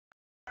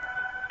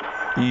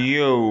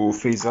Yo,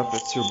 FaZe Up,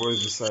 it's your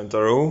boys FaZe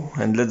Arrow,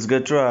 and let's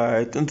get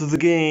right into the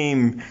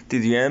game.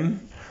 TDM,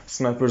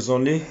 snipers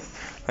only,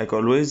 like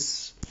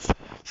always.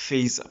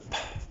 FaZe Up,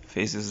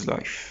 FaZe is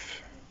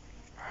life.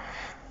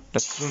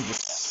 Let's win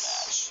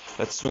this.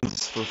 Let's win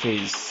this for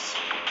FaZe.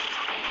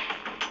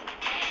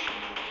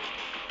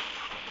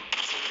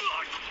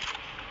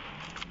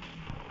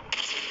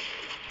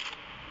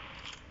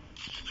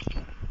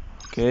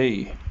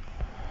 Okay.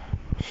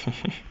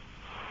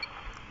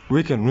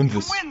 We can win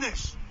this.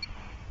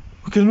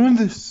 We can win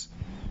this.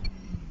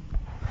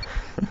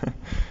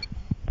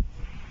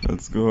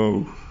 Let's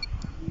go.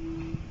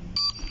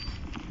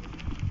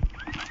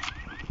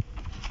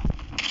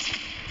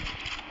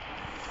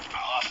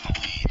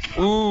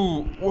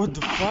 Ooh, what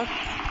the fuck?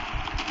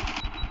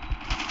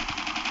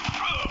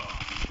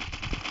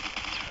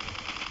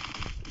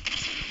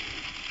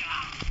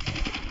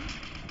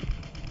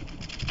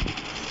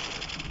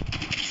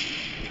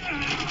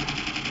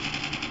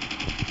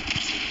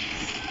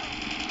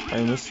 I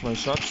missed my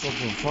shots. What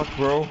the fuck,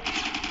 bro?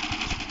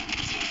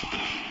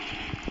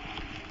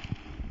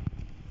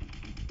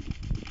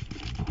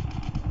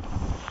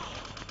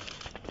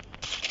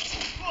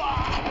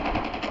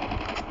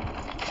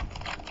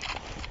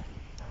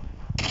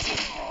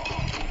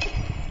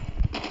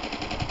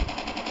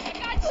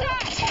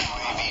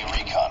 UAV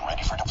recon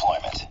ready for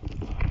deployment.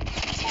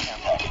 Care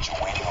package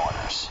awaiting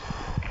orders.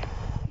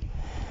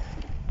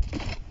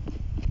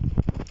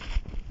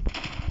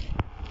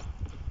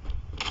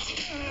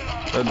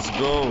 Let's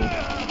go.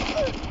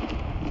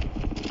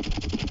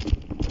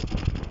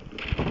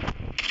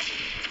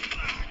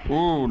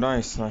 Ooh,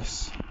 nice,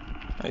 nice.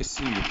 I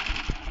see you.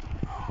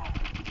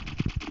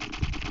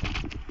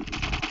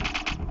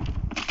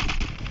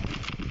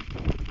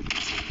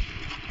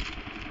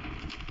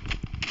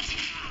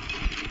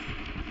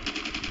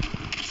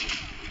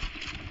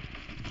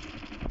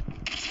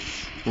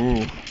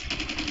 Ooh.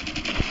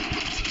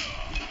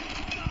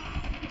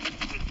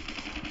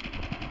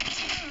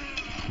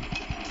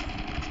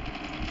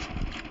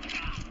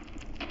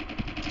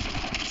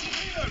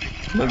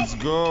 Let's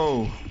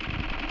go. We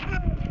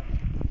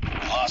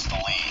lost the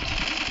lead.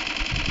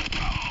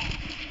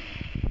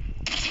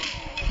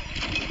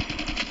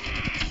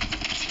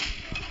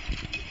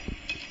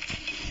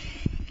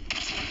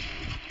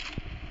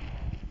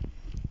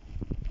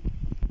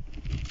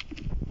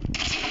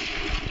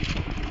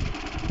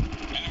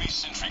 Enemy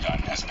sentry gun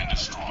has been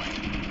destroyed.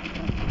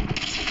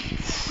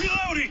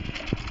 Reloading!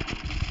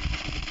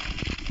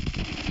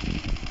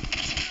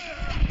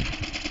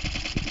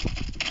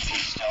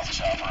 Stealth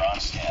chopper on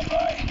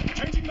standby.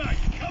 Changing mag,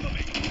 cover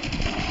me.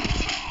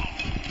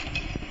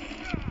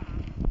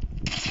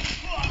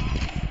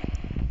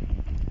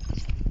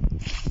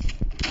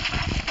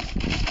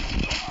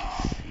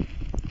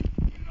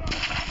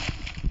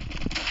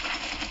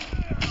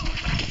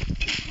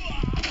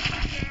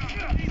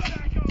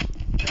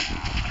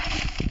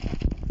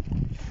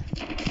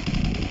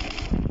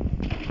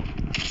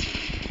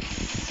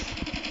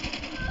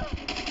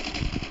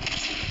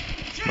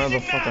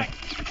 Motherfucker.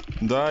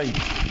 Die.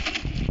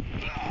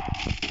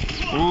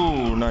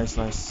 Ooh, nice,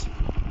 nice.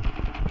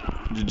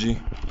 GG.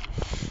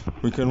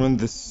 We can win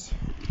this.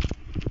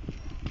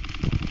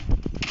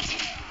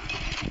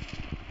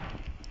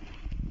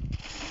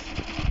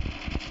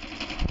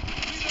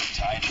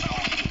 Tied for the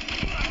lead.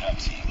 Good up,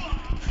 team.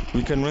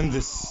 We can win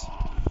this.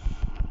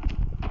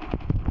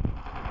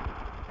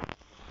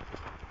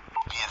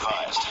 Be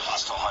advised,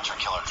 hostile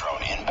hunter-killer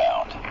drone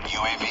inbound.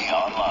 UAV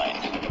online.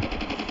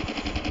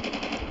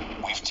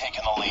 We've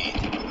taken the lead.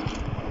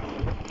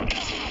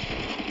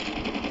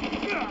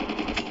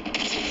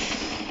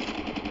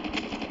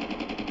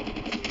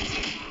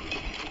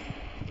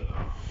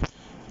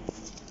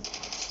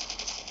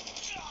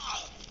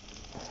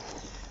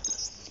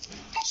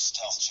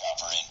 Stealth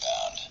chopper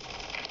inbound.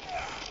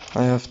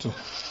 I have to.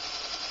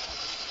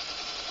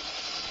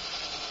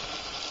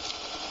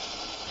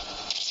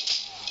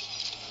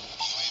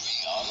 UAV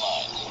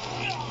online.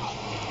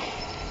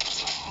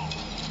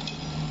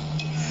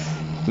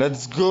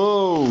 Let's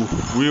go.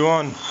 We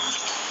won.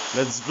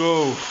 Let's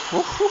go.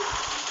 Woohoo.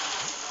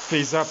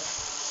 FaZe Up.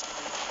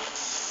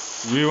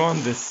 We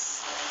won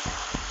this.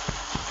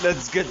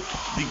 Let's get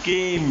the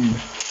game.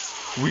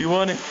 We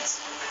won it.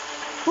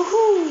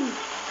 Woohoo.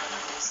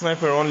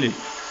 Sniper only.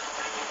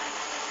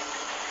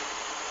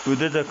 We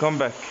did a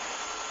comeback.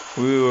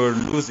 We were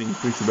losing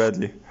pretty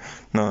badly.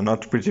 No,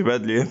 not pretty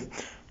badly.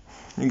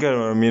 You get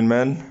what I mean,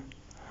 man.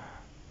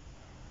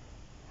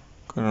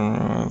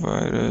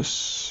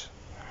 Coronavirus.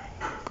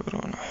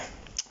 Corona.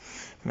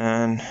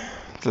 Man,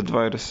 that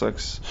virus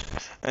sucks.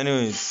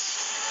 Anyways.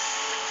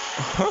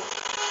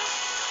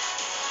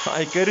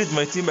 I carried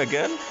my team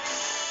again.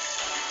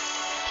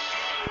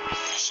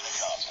 Mission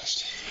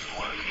accomplished. Good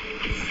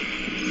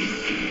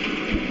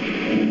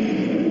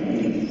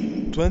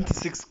work.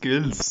 26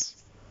 kills.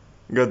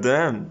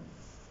 Goddamn.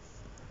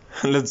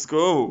 Let's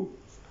go.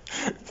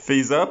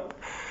 FaZe Up.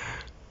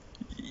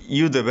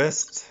 You the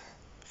best.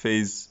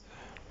 FaZe.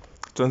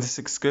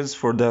 26 kills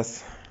for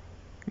death.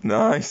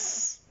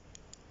 Nice.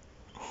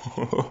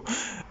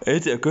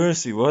 80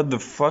 accuracy, what the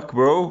fuck,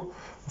 bro?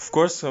 Of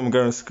course I'm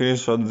gonna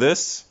screenshot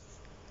this.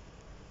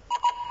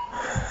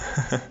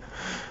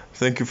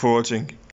 Thank you for watching.